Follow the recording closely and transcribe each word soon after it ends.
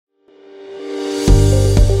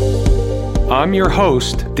I'm your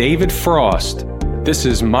host, David Frost. This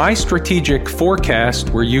is my strategic forecast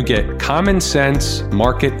where you get common sense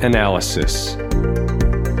market analysis.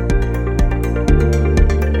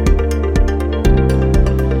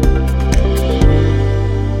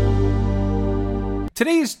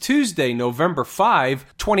 Today is Tuesday, November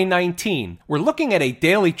 5, 2019. We're looking at a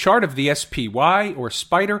daily chart of the SPY, or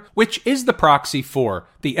SPDR, which is the proxy for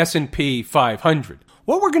the S&P 500.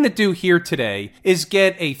 What we're going to do here today is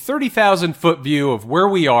get a 30,000-foot view of where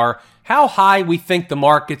we are, how high we think the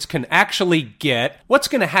markets can actually get, what's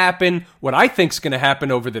going to happen, what I think is going to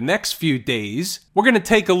happen over the next few days. We're going to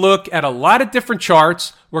take a look at a lot of different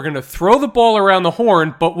charts. We're going to throw the ball around the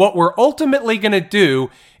horn, but what we're ultimately going to do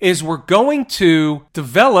is we're going to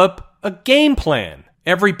develop a game plan.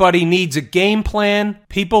 Everybody needs a game plan.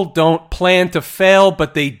 People don't plan to fail,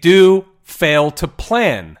 but they do fail to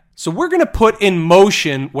plan. So we're going to put in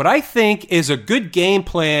motion what I think is a good game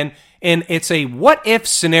plan, and it's a what-if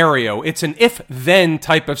scenario. It's an if-then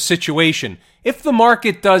type of situation. If the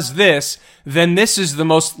market does this, then this is the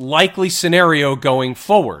most likely scenario going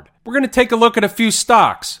forward. We're going to take a look at a few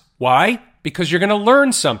stocks. Why? Because you're going to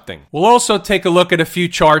learn something. We'll also take a look at a few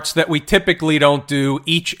charts that we typically don't do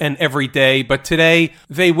each and every day, but today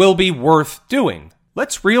they will be worth doing.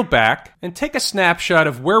 Let's reel back and take a snapshot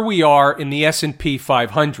of where we are in the S&P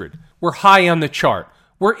 500. We're high on the chart.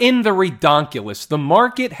 We're in the redonkulous. The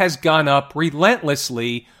market has gone up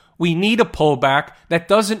relentlessly. We need a pullback. That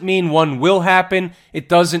doesn't mean one will happen. It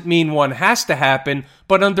doesn't mean one has to happen.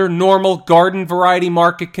 But under normal garden variety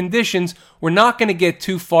market conditions, we're not going to get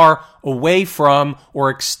too far away from or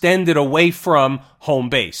extended away from home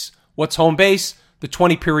base. What's home base? The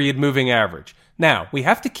 20-period moving average. Now, we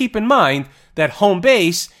have to keep in mind that home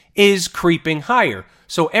base is creeping higher.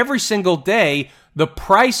 So every single day, the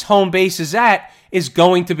price home base is at is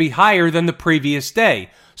going to be higher than the previous day.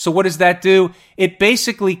 So what does that do? It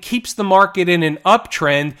basically keeps the market in an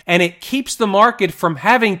uptrend, and it keeps the market from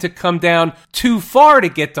having to come down too far to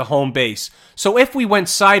get to home base. So if we went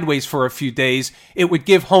sideways for a few days, it would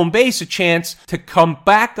give home base a chance to come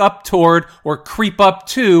back up toward or creep up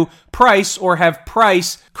to price, or have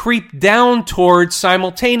price creep down towards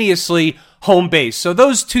simultaneously home base. So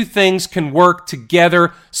those two things can work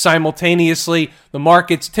together simultaneously. The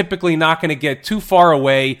market's typically not going to get too far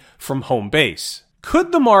away from home base.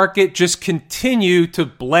 Could the market just continue to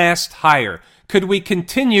blast higher? Could we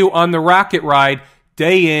continue on the rocket ride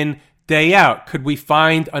day in, day out? Could we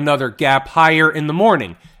find another gap higher in the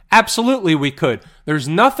morning? Absolutely we could. There's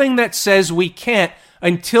nothing that says we can't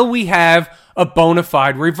until we have a bona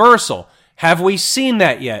fide reversal. Have we seen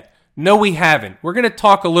that yet? No, we haven't. We're going to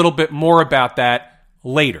talk a little bit more about that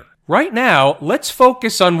later. Right now, let's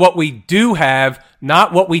focus on what we do have,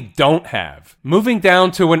 not what we don't have. Moving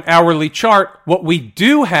down to an hourly chart, what we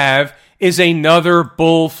do have is another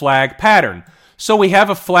bull flag pattern. So we have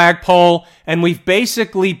a flagpole, and we've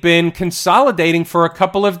basically been consolidating for a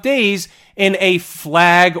couple of days in a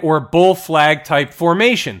flag or bull flag type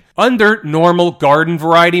formation. Under normal garden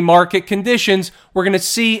variety market conditions, we're going to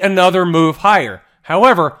see another move higher.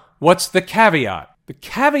 However, what's the caveat? The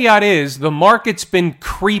caveat is the market's been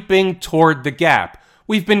creeping toward the gap.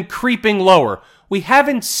 We've been creeping lower. We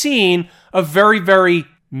haven't seen a very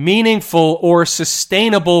meaningful or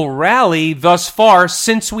sustainable rally thus far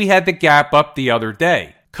since we had the gap up the other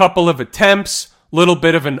day. Couple of attempts, little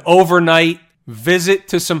bit of an overnight visit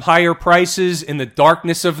to some higher prices in the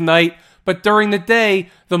darkness of night, but during the day,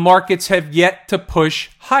 the markets have yet to push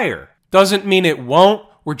higher. Doesn't mean it won't.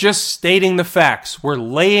 We're just stating the facts. We're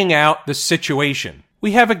laying out the situation.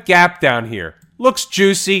 We have a gap down here. Looks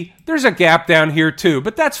juicy. There's a gap down here too,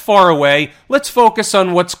 but that's far away. Let's focus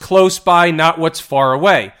on what's close by, not what's far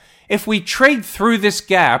away. If we trade through this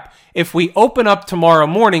gap, if we open up tomorrow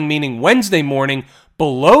morning, meaning Wednesday morning,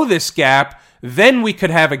 below this gap, then we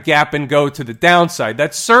could have a gap and go to the downside.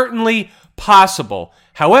 That's certainly possible.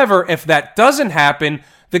 However, if that doesn't happen,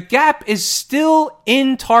 the gap is still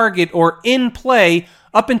in target or in play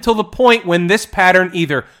up until the point when this pattern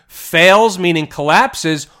either fails, meaning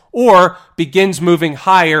collapses, or begins moving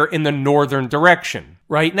higher in the northern direction.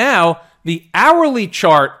 Right now, the hourly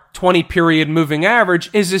chart 20-period moving average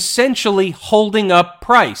is essentially holding up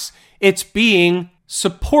price. It's being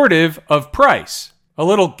supportive of price. A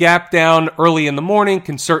little gap down early in the morning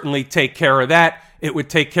can certainly take care of that. It would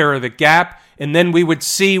take care of the gap, and then we would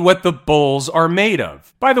see what the bulls are made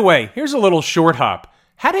of. By the way, here's a little short hop.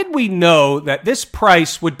 How did we know that this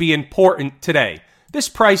price would be important today? This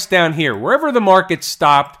price down here, wherever the market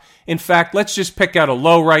stopped. In fact, let's just pick out a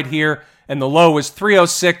low right here, and the low is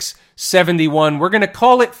 306.71. We're going to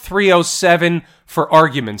call it 307 for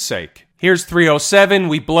argument's sake. Here's 307.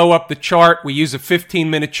 We blow up the chart. We use a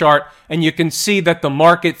 15-minute chart, and you can see that the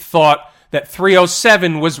market thought that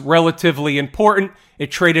 307 was relatively important.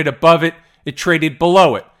 It traded above it. It traded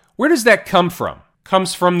below it. Where does that come from?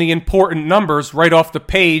 Comes from the important numbers right off the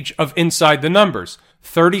page of Inside the Numbers.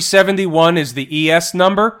 3071 is the ES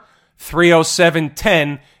number.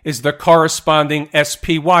 30710 is the corresponding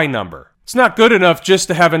SPY number. It's not good enough just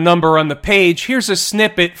to have a number on the page. Here's a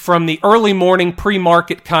snippet from the early morning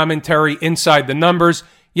pre-market commentary Inside the Numbers.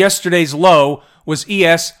 Yesterday's low was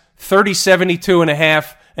ES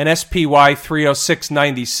 3072.5 and SPY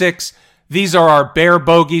 306.96. These are our bear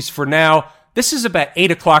bogeys for now. This is about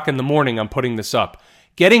 8 o'clock in the morning I'm putting this up.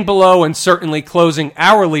 Getting below and certainly closing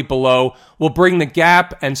hourly below will bring the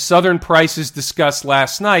gap and southern prices discussed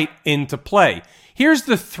last night into play. Here's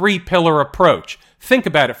the three-pillar approach. Think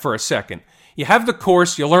about it for a second. You have the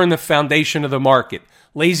course, you learn the foundation of the market,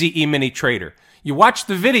 Lazy E-mini Trader. You watch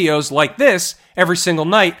the videos like this every single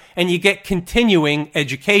night, and you get continuing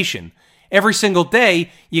education. Every single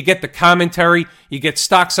day, you get the commentary, you get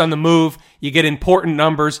stocks on the move, you get important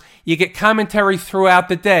numbers, you get commentary throughout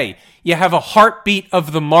the day. You have a heartbeat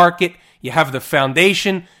of the market, you have the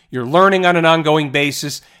foundation, you're learning on an ongoing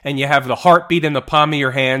basis, and you have the heartbeat in the palm of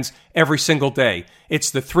your hands every single day.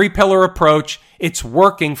 It's the three-pillar approach. It's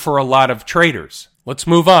working for a lot of traders. Let's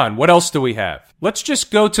move on. What else do we have? Let's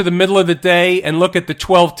just go to the middle of the day and look at the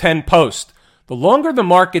 1210 post. The longer the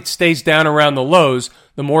market stays down around the lows,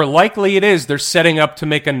 the more likely it is they're setting up to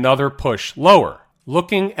make another push lower.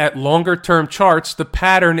 Looking at longer-term charts, the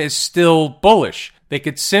pattern is still bullish. They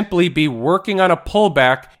could simply be working on a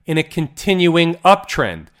pullback in a continuing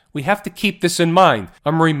uptrend. We have to keep this in mind.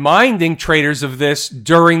 I'm reminding traders of this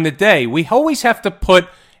during the day. We always have to put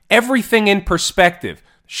everything in perspective.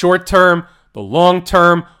 Short term, the long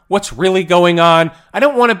term, what's really going on. I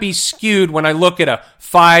don't want to be skewed when I look at a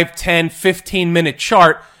 5, 10, 15-minute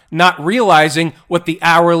chart, not realizing what the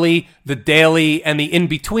hourly, the daily, and the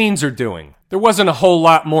in-betweens are doing. There wasn't a whole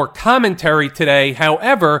lot more commentary today.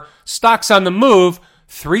 However, stocks on the move,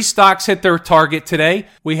 3 stocks hit their target today.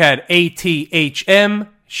 We had ATHM,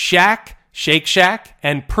 Shake Shack,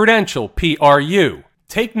 and Prudential, PRU.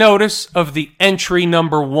 Take notice of the entry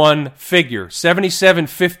number 1 figure,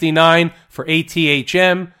 77.59 for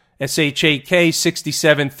ATHM, SHAK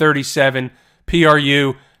 67.37,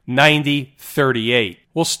 PRU 90.38.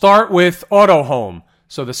 We'll start with Auto Home.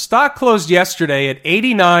 So the stock closed yesterday at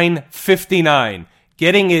 89.59.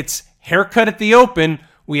 Getting its haircut at the open,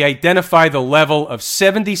 we identify the level of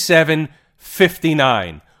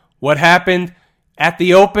 77.59. What happened? At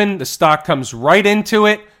the open, the stock comes right into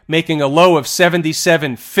it, making a low of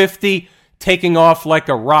 77.50, taking off like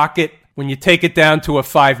a rocket. When you take it down to a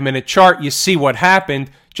 5-minute chart, you see what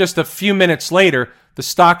happened. Just a few minutes later, the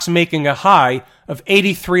stock's making a high of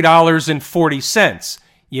 $83.40.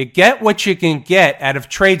 You get what you can get out of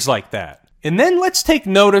trades like that. And then let's take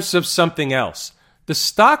notice of something else. The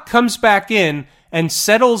stock comes back in and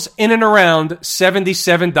settles in and around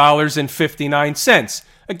 $77.59.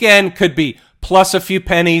 Again, could be plus a few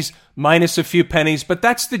pennies, minus a few pennies, but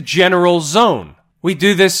that's the general zone. We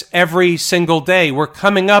do this every single day. We're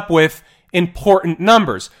coming up with important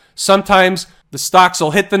numbers. Sometimes the stocks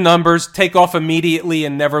will hit the numbers, take off immediately,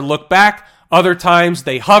 and never look back. Other times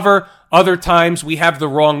they hover. Other times we have the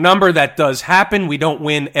wrong number. That does happen. We don't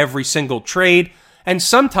win every single trade. And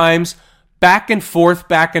sometimes back and forth,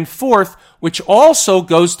 which also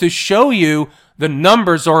goes to show you the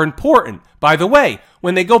numbers are important. By the way,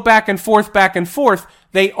 when they go back and forth,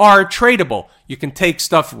 they are tradable. You can take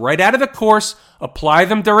stuff right out of the course, apply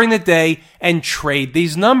them during the day, and trade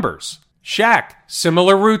these numbers. Shack,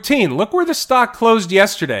 similar routine. Look where the stock closed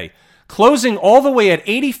yesterday. Closing all the way at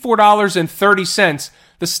 $84.30.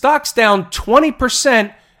 The stock's down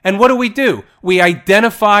 20%, and what do? We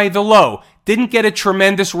identify the low. Didn't get a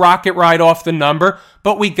tremendous rocket ride off the number,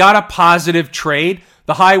 but we got a positive trade.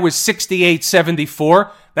 The high was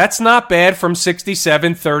 68.74. That's not bad from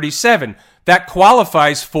 67.37. That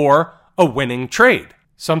qualifies for a winning trade.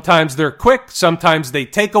 Sometimes they're quick, sometimes they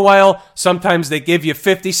take a while, sometimes they give you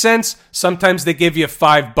 50 cents, sometimes they give you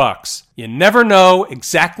 $5. You never know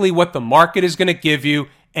exactly what the market is going to give you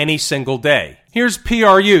any single day. Here's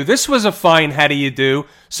PRU. This was a fine how do you do.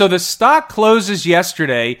 So the stock closes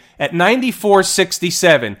yesterday at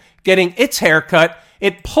 94.67, getting its haircut.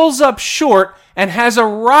 It pulls up short and has a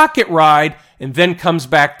rocket ride and then comes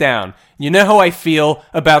back down. You know how I feel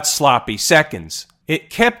about sloppy seconds. It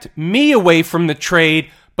kept me away from the trade,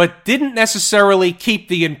 but didn't necessarily keep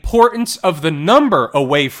the importance of the number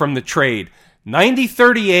away from the trade.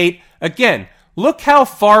 90.38, again, look how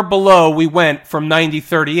far below we went from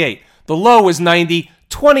 90.38. The low was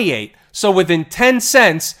 90.28. So within 10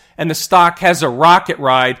 cents, and the stock has a rocket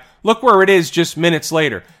ride, look where it is just minutes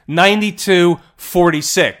later,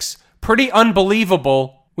 92.46. Pretty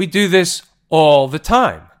unbelievable. We do this all the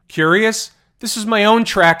time. Curious? This is my own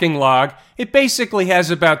tracking log. It basically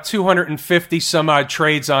has about 250 some odd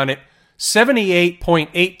trades on it,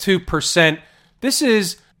 78.82%. This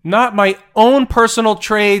is not my own personal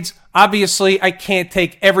trades. Obviously, I can't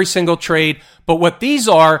take every single trade, but what these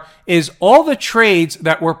are is all the trades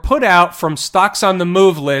that were put out from stocks on the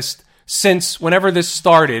move list since whenever this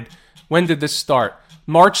started. When did this start?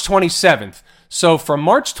 March 27th. So from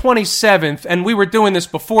March 27th, and we were doing this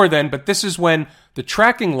before then, but this is when the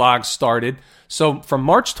tracking log started. So from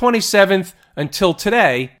March 27th until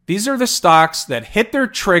today, these are the stocks that hit their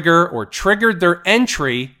trigger or triggered their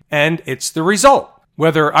entry, and it's the result,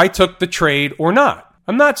 whether I took the trade or not.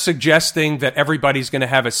 I'm not suggesting that everybody's going to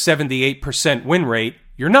have a 78% win rate.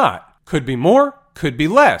 You're not. Could be more, could be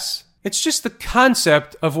less. It's just the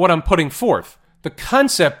concept of what I'm putting forth. The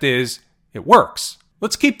concept is it works.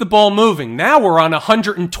 Let's keep the ball moving. Now we're on a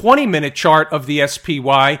 120-minute chart of the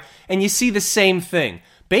SPY, and you see the same thing.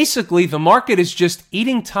 Basically, the market is just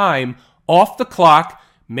eating time off the clock,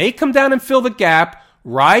 may come down and fill the gap,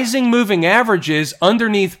 rising moving averages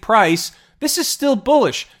underneath price. This is still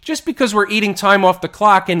bullish just because we're eating time off the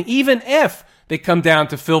clock, and even if they come down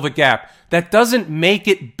to fill the gap, that doesn't make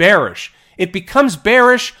it bearish. It becomes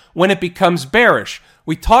bearish when it becomes bearish.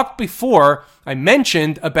 We talked before, I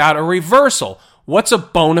mentioned about a reversal. What's a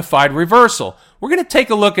bona fide reversal? We're going to take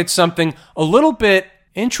a look at something a little bit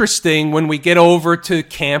interesting when we get over to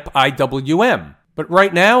Camp IWM. But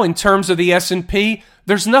right now, in terms of the S&P,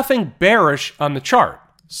 there's nothing bearish on the chart.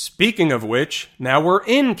 Speaking of which, now we're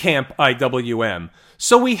in Camp IWM.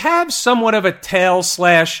 So we have somewhat of a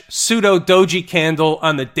tail/pseudo doji candle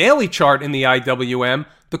on the daily chart in the IWM.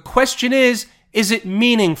 The question is it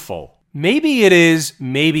meaningful? Maybe it is,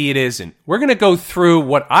 maybe it isn't. We're going to go through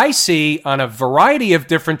what I see on a variety of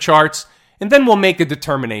different charts, and then we'll make a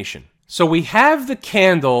determination. So we have the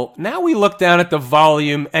candle. Now we look down at the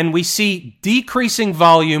volume, and we see decreasing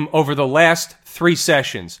volume over the last 3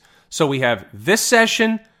 sessions. So we have this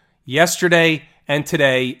session, yesterday, and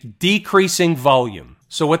today, decreasing volume.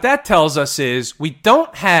 So what that tells us is we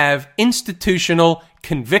don't have institutional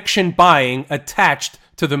conviction buying attached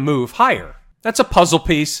to the move higher. That's a puzzle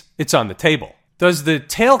piece. It's on the table. Does the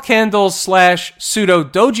tail candle/pseudo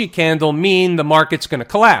doji candle mean the market's going to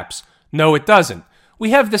collapse? No, it doesn't.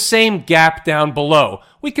 We have the same gap down below.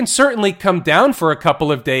 We can certainly come down for a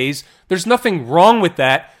couple of days. There's nothing wrong with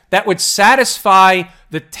that. That would satisfy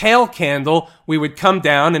the tail candle. We would come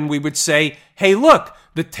down and we would say, hey, look,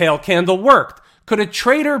 the tail candle worked. Could a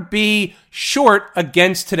trader be short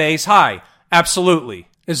against today's high? Absolutely,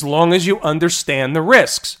 as long as you understand the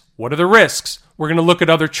risks. What are the risks? We're going to look at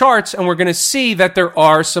other charts and we're going to see that there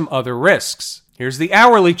are some other risks. Here's the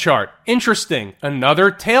hourly chart. Interesting.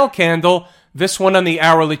 Another tail candle. This one on the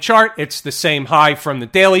hourly chart, it's the same high from the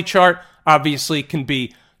daily chart. Obviously, can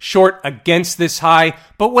be short against this high.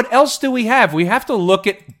 But what else do we have? We have to look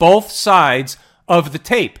at both sides of the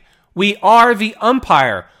tape. We are the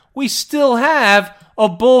umpire. We still have a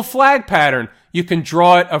bull flag pattern. You can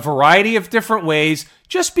draw it a variety of different ways.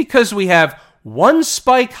 Just because we have one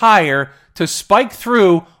spike higher to spike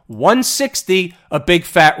through 160, a big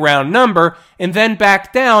fat round number, and then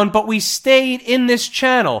back down, but we stayed in this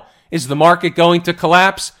channel. Is the market going to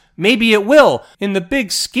collapse? Maybe it will. In the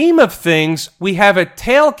big scheme of things, we have a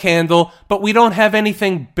tail candle, but we don't have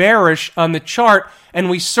anything bearish on the chart, and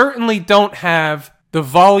we certainly don't have the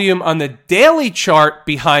volume on the daily chart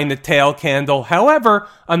behind the tail candle. However,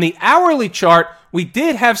 on the hourly chart, we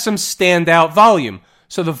did have some standout volume.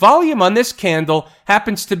 So the volume on this candle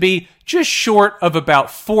happens to be just short of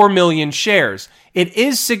about 4 million shares. It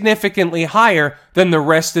is significantly higher than the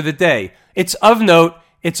rest of the day. It's of note,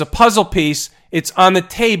 it's a puzzle piece, it's on the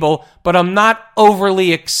table, but I'm not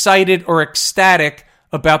overly excited or ecstatic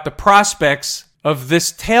about the prospects of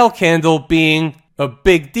this tail candle being a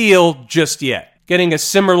big deal just yet. Getting a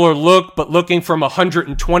similar look, but looking from a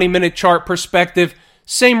 120-minute chart perspective,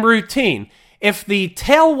 same routine. If the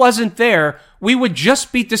tail wasn't there, we would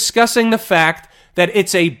just be discussing the fact that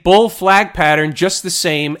it's a bull flag pattern just the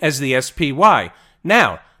same as the SPY.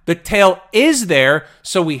 Now, the tail is there,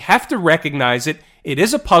 so we have to recognize it. It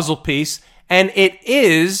is a puzzle piece, and it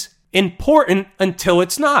is important until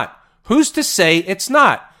it's not. Who's to say it's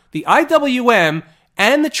not? The IWM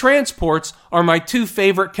and the transports are my 2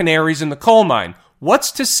 favorite canaries in the coal mine.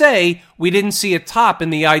 What's to say we didn't see a top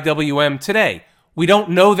in the IWM today? We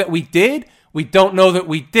don't know that we did. We don't know that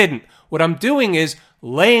we didn't. What I'm doing is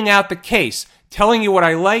laying out the case, telling you what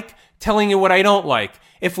I like, telling you what I don't like.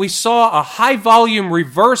 If we saw a high volume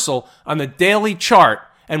reversal on the daily chart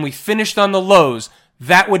and we finished on the lows,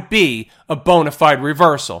 that would be a bona fide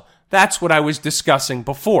reversal. That's what I was discussing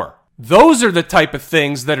before. Those are the type of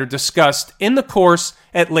things that are discussed in the course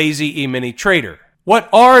at Lazy E-mini Trader. What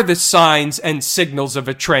are the signs and signals of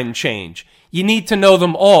a trend change? You need to know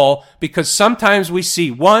them all because sometimes we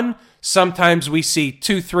see one, sometimes we see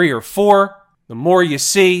 2, 3, or 4. The more you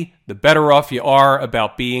see, the better off you are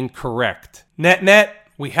about being correct. Net,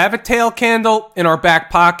 we have a tail candle in our back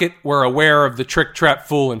pocket. We're aware of the trick, trap,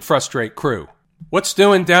 fool, and frustrate crew. What's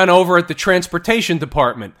doing down over at the transportation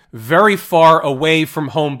department? Very far away from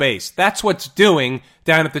home base. That's what's doing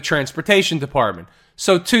down at the transportation department.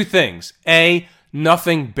 So 2 things. A,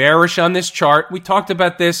 nothing bearish on this chart. We talked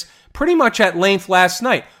about this pretty much at length last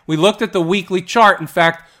night. We looked at the weekly chart. In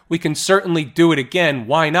fact, we can certainly do it again.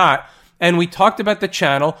 Why not? And we talked about the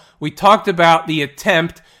channel. We talked about the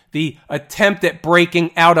attempt at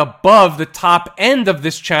breaking out above the top end of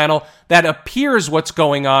this channel. That appears what's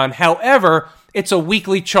going on. However, it's a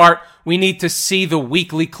weekly chart. We need to see the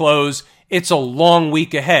weekly close. It's a long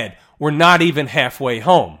week ahead. We're not even halfway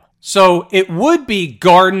home. So it would be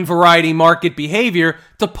garden variety market behavior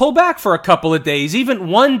to pull back for a couple of days, even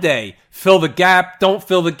one day. Fill the gap, don't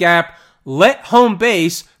fill the gap. Let home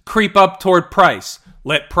base creep up toward price.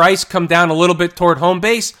 Let price come down a little bit toward home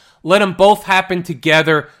base. Let them both happen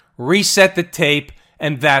together. Reset the tape,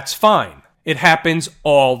 and that's fine. It happens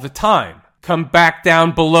all the time. Come back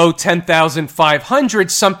down below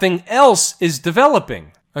 10,500, something else is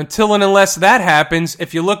developing. Until and unless that happens,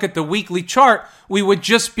 if you look at the weekly chart, we would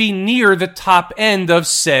just be near the top end of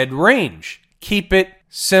said range. Keep it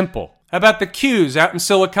simple. How about the Qs out in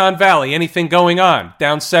Silicon Valley? Anything going on?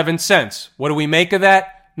 Down 7 cents. What do we make of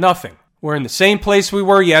that? Nothing. We're in the same place we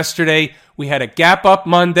were yesterday. We had a gap up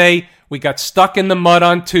Monday. We got stuck in the mud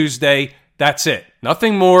on Tuesday. That's it.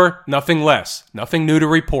 Nothing more, nothing less. Nothing new to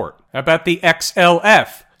report. How about the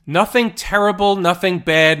XLF? Nothing terrible, nothing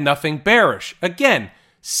bad, nothing bearish. Again,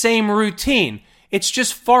 same routine. It's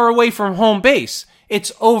just far away from home base.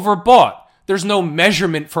 It's overbought. There's no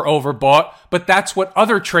measurement for overbought, but that's what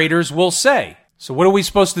other traders will say. So what are we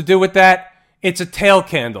supposed to do with that? It's a tail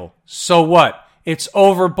candle. So what? It's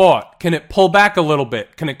overbought. Can it pull back a little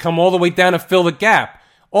bit? Can it come all the way down to fill the gap?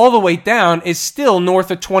 All the way down is still north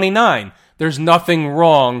of 29. There's nothing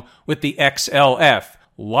wrong with the XLF.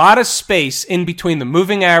 A lot of space in between the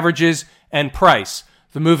moving averages and price.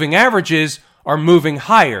 The moving averages are moving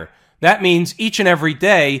higher. That means each and every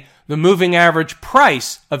day, the moving average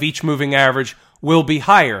price of each moving average will be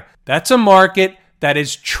higher. That's a market that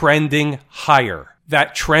is trending higher.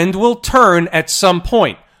 That trend will turn at some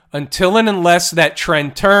point. Until and unless that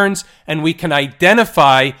trend turns and we can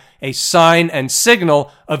identify a sign and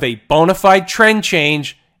signal of a bona fide trend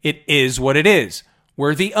change, it is what it is.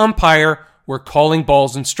 We're the umpire. We're calling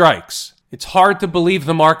balls and strikes. It's hard to believe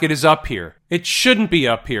the market is up here. It shouldn't be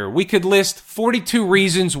up here. We could list 42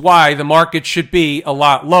 reasons why the market should be a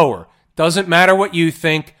lot lower. Doesn't matter what you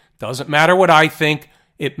think. Doesn't matter what I think.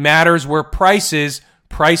 It matters where price is.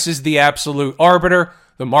 Price is the absolute arbiter.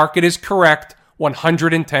 The market is correct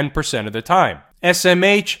 110% of the time.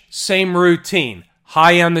 SMH, same routine.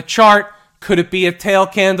 High on the chart. Could it be a tail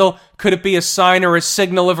candle? Could it be a sign or a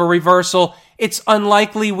signal of a reversal? It's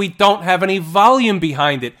unlikely. We don't have any volume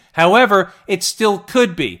behind it. However, it still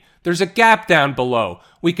could be. There's a gap down below.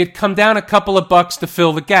 We could come down a couple of bucks to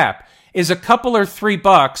fill the gap. Is a couple or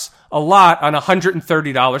 $3 a lot on a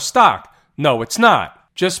 $130 stock? No, it's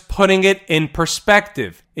not. Just putting it in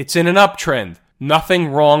perspective. It's in an uptrend. Nothing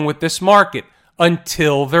wrong with this market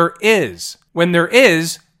until there is. When there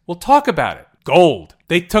is, we'll talk about it. Gold.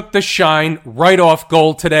 They took the shine right off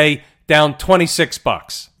gold today, down 26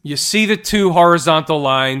 bucks. You see the 2 horizontal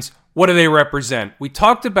lines. What do they represent? We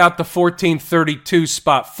talked about the 1432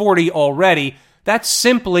 spot 40 already. That's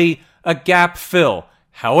simply a gap fill.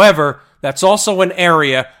 However, that's also an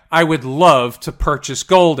area I would love to purchase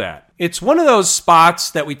gold at. It's one of those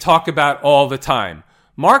spots that we talk about all the time.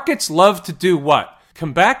 Markets love to do what?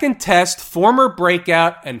 Come back and test former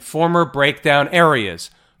breakout and former breakdown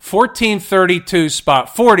areas. 1432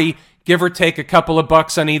 spot 40, give or take a couple of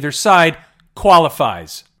bucks on either side,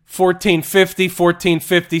 qualifies. 1450,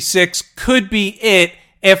 1456 could be it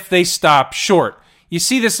if they stop short. You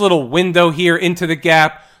see this little window here into the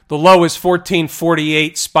gap. The low is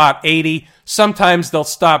 1448 spot 80. Sometimes they'll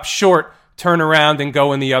stop short, turn around, and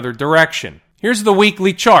go in the other direction. Here's the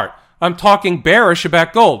weekly chart. I'm talking bearish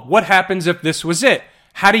about gold. What happens if this was it?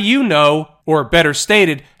 How do you know, or better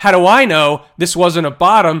stated, how do I know this wasn't a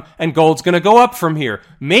bottom and gold's going to go up from here?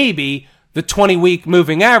 Maybe the 20-week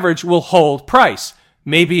moving average will hold price.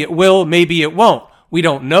 Maybe it will, maybe it won't. We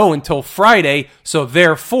don't know until Friday, so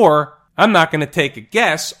therefore, I'm not going to take a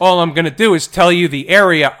guess. All I'm going to do is tell you the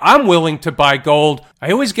area I'm willing to buy gold.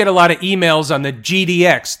 I always get a lot of emails on the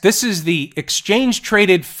GDX. This is the Exchange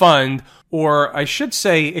Traded Fund, or I should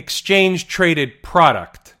say Exchange Traded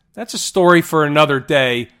Product. That's a story for another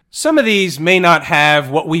day. Some of these may not have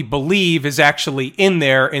what we believe is actually in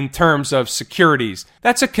there in terms of securities.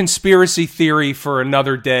 That's a conspiracy theory for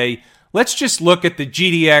another day. Let's just look at the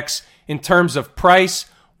GDX in terms of price,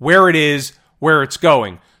 where it is, where it's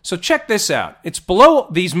going. So check this out. It's below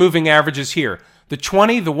these moving averages here, the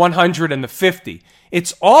 20, the 100, and the 50.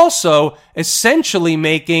 It's also essentially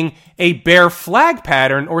making a bear flag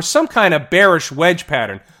pattern or some kind of bearish wedge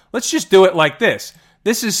pattern. Let's just do it like this.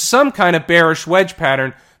 This is some kind of bearish wedge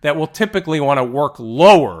pattern that will typically want to work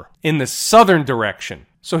lower in the southern direction.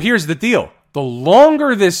 So here's the deal. The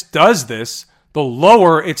longer this does this, the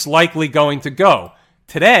lower it's likely going to go.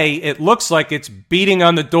 Today, it looks like it's beating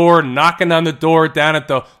on the door, knocking on the door down at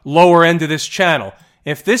the lower end of this channel.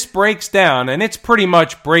 If this breaks down, and it's pretty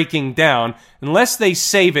much breaking down, unless they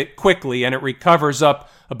save it quickly and it recovers up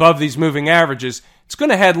above these moving averages, it's going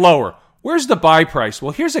to head lower. Where's the buy price?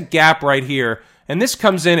 Well, here's a gap right here, and this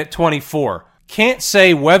comes in at 24. Can't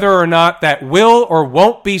say whether or not that will or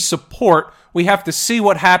won't be support. We have to see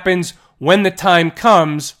what happens when the time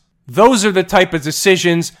comes. Those are the type of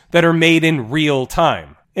decisions that are made in real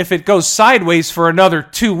time. If it goes sideways for another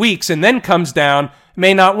 2 weeks and then comes down,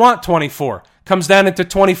 may not want 24. Comes down into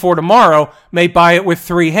 24 tomorrow, may buy it with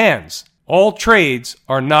 3 hands. All trades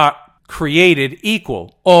are not created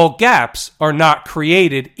equal. All gaps are not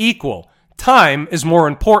created equal. Time is more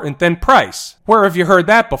important than price. Where have you heard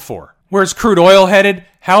that before? Where's crude oil headed?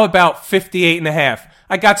 How about 58.5?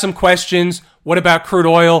 I got some questions. What about crude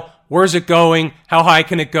oil? Where's it going? How high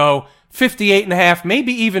can it go? 58.5,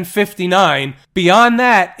 maybe even 59. Beyond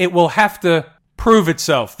that, it will have to prove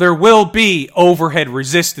itself. There will be overhead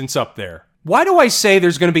resistance up there. Why do I say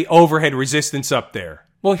there's going to be overhead resistance up there?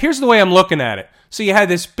 Well, here's the way I'm looking at it. So you had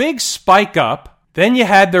this big spike up, then you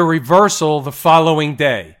had the reversal the following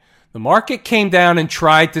day. The market came down and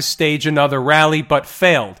tried to stage another rally, but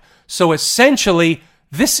failed. So essentially,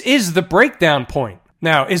 this is the breakdown point.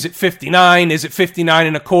 Now, is it 59? Is it 59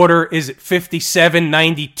 and a quarter? Is it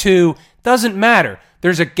 57.92? Doesn't matter.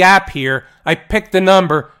 There's a gap here. I picked the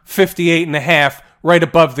number 58.5 right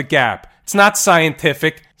above the gap. It's not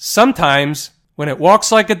scientific. Sometimes when it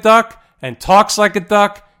walks like a duck and talks like a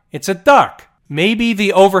duck, it's a duck. Maybe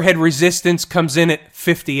the overhead resistance comes in at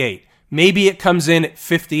 58. Maybe it comes in at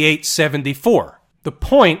 58.74. The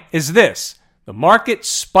point is this. The market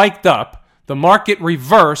spiked up. The market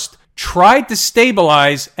reversed, tried to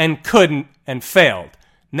stabilize and couldn't and failed.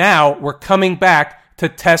 Now we're coming back to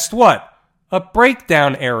test what? A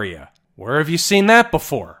breakdown area. Where have you seen that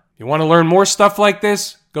before? You want to learn more stuff like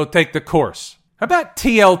this? Go take the course. How about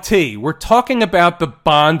TLT? We're talking about the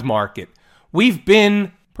bond market. We've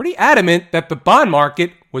been pretty adamant that the bond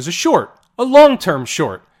market was a short, a long-term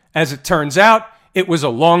short. As it turns out, it was a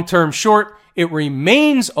long-term short. It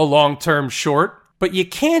remains a long-term short, but you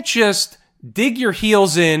can't just dig your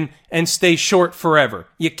heels in and stay short forever.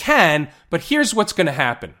 You can, but here's what's going to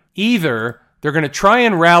happen. Either they're going to try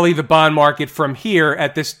and rally the bond market from here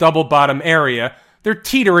at this double bottom area. They're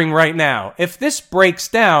teetering right now. If this breaks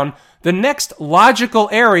down, the next logical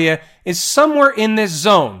area is somewhere in this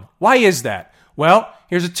zone. Why is that? Well,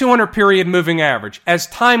 here's a 200-period moving average. As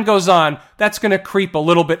time goes on, that's going to creep a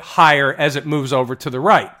little bit higher as it moves over to the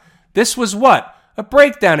right. This was what? A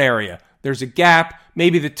breakdown area. There's a gap.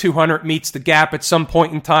 Maybe the 200 meets the gap at some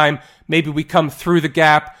point in time. Maybe we come through the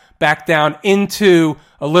gap, back down into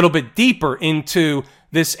a little bit deeper into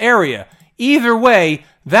this area. Either way,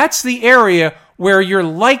 that's the area where you're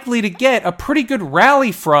likely to get a pretty good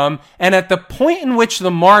rally from, and at the point in which the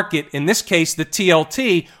market, in this case the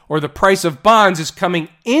TLT, or the price of bonds, is coming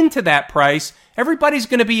into that price, everybody's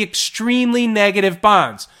going to be extremely negative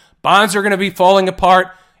bonds. Bonds are going to be falling apart.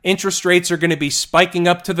 Interest rates are going to be spiking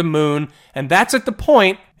up to the moon, and that's at the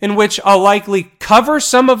point in which I'll likely cover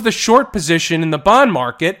some of the short position in the bond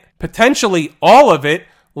market, potentially all of it,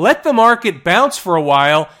 let the market bounce for a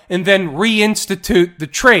while, and then reinstitute the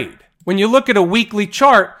trade. When you look at a weekly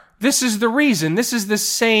chart, this is the reason. This is the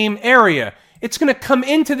same area. It's going to come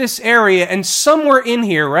into this area, and somewhere in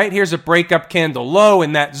here, right, here's a breakup candle low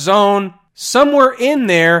in that zone. Somewhere in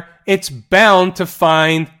there, it's bound to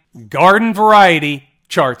find garden variety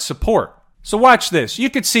chart support. So watch this. You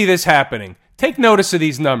could see this happening. Take notice of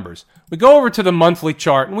these numbers. We go over to the monthly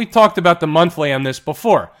chart, and we talked about the monthly on this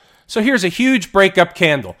before. So here's a huge breakup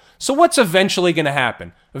candle. So what's eventually going to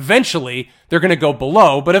happen? Eventually, they're going to go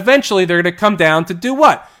below, but eventually they're going to come down to do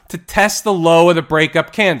what? to test the low of the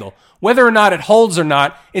breakup candle. Whether or not it holds or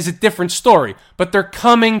not is a different story, but they're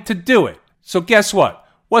coming to do it. So guess what?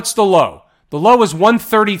 What's the low? The low is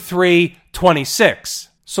 133.26.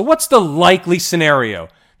 So what's the likely scenario?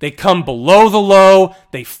 They come below the low,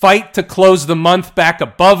 they fight to close the month back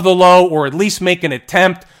above the low, or at least make an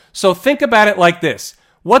attempt. So think about it like this.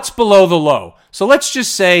 What's below the low? So let's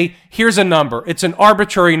just say, here's a number. It's an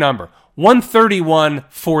arbitrary number,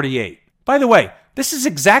 131.48. By the way, this is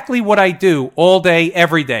exactly what I do all day,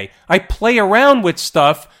 every day. I play around with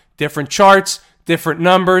stuff, different charts, different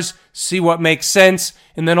numbers, see what makes sense,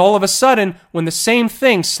 and then all of a sudden, when the same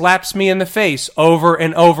thing slaps me in the face over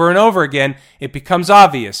and over and over again, it becomes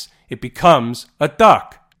obvious. It becomes a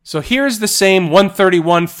duck. So here's the same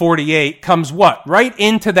 131.48 comes what? Right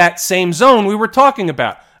into that same zone we were talking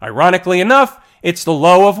about. Ironically enough, it's the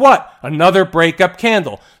low of what? Another breakup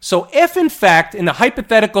candle. So if, in fact, in the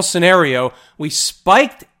hypothetical scenario, we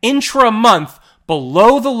spiked intra-month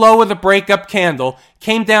below the low of the breakup candle,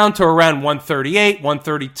 came down to around 138,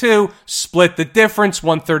 132, split the difference,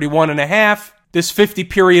 131.5. This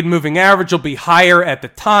 50-period moving average will be higher at the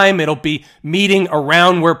time. It'll be meeting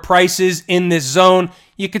around where price is in this zone.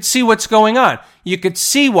 You could see what's going on. You could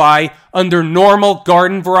see why, under normal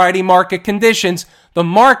garden variety market conditions, the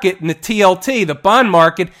market in the TLT, the bond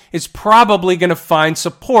market, is probably going to find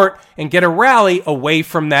support and get a rally away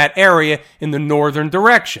from that area in the northern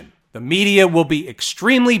direction. The media will be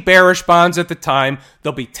extremely bearish bonds at the time.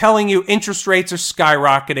 They'll be telling you interest rates are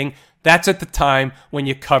skyrocketing. That's at the time when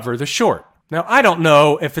you cover the short. Now, I don't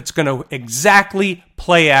know if it's going to exactly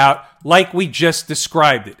play out like we just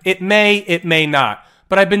described it. It may not.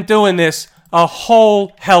 But I've been doing this a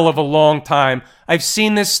whole hell of a long time. I've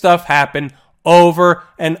seen this stuff happen over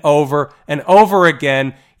and over and over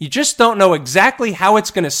again. You just don't know exactly how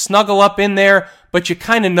it's going to snuggle up in there, but you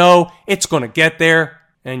kind of know it's going to get there.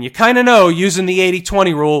 And you kind of know, using the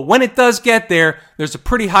 80-20 rule, when it does get there, there's a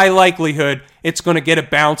pretty high likelihood it's going to get a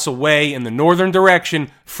bounce away in the northern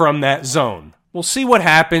direction from that zone. We'll see what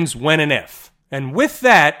happens when and if. And with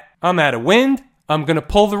that, I'm out of wind. I'm going to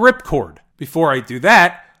pull the ripcord. Before I do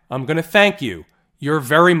that, I'm going to thank you. You're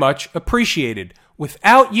very much appreciated.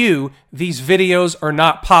 Without you, these videos are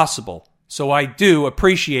not possible. So I do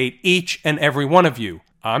appreciate each and every one of you.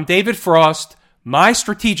 I'm David Frost, My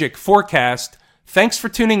Strategic Forecast. Thanks for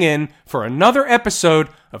tuning in for another episode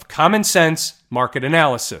of Common Sense Market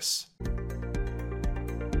Analysis.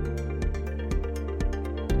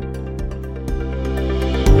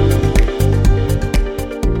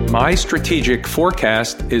 My Strategic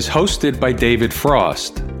Forecast is hosted by David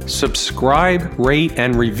Frost. Subscribe, rate,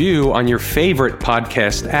 and review on your favorite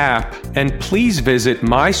podcast app, and please visit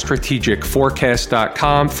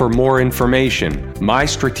mystrategicforecast.com for more information. My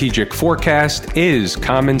Strategic Forecast is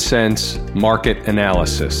common sense market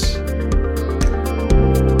analysis.